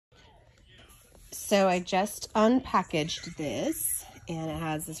So I just unpackaged this, and it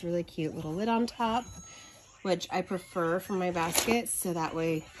has this really cute little lid on top, which I prefer for my baskets, so that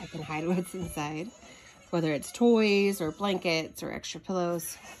way I can hide what's inside, whether it's toys or blankets or extra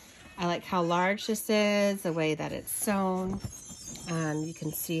pillows. I like how large this is, the way that it's sewn. You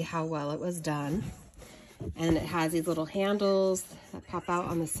can see how well it was done. And it has these little handles that pop out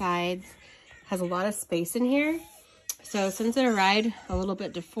on the sides. Has a lot of space in here. So since it arrived a little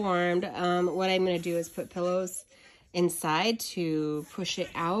bit deformed, what I'm going to do is put pillows inside to push it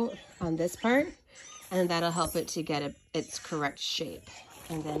out on this part, and that'll help it to get its correct shape.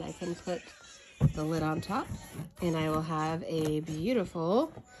 And then I can put the lid on top, and I will have a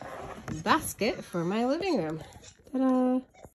beautiful basket for my living room. Ta-da!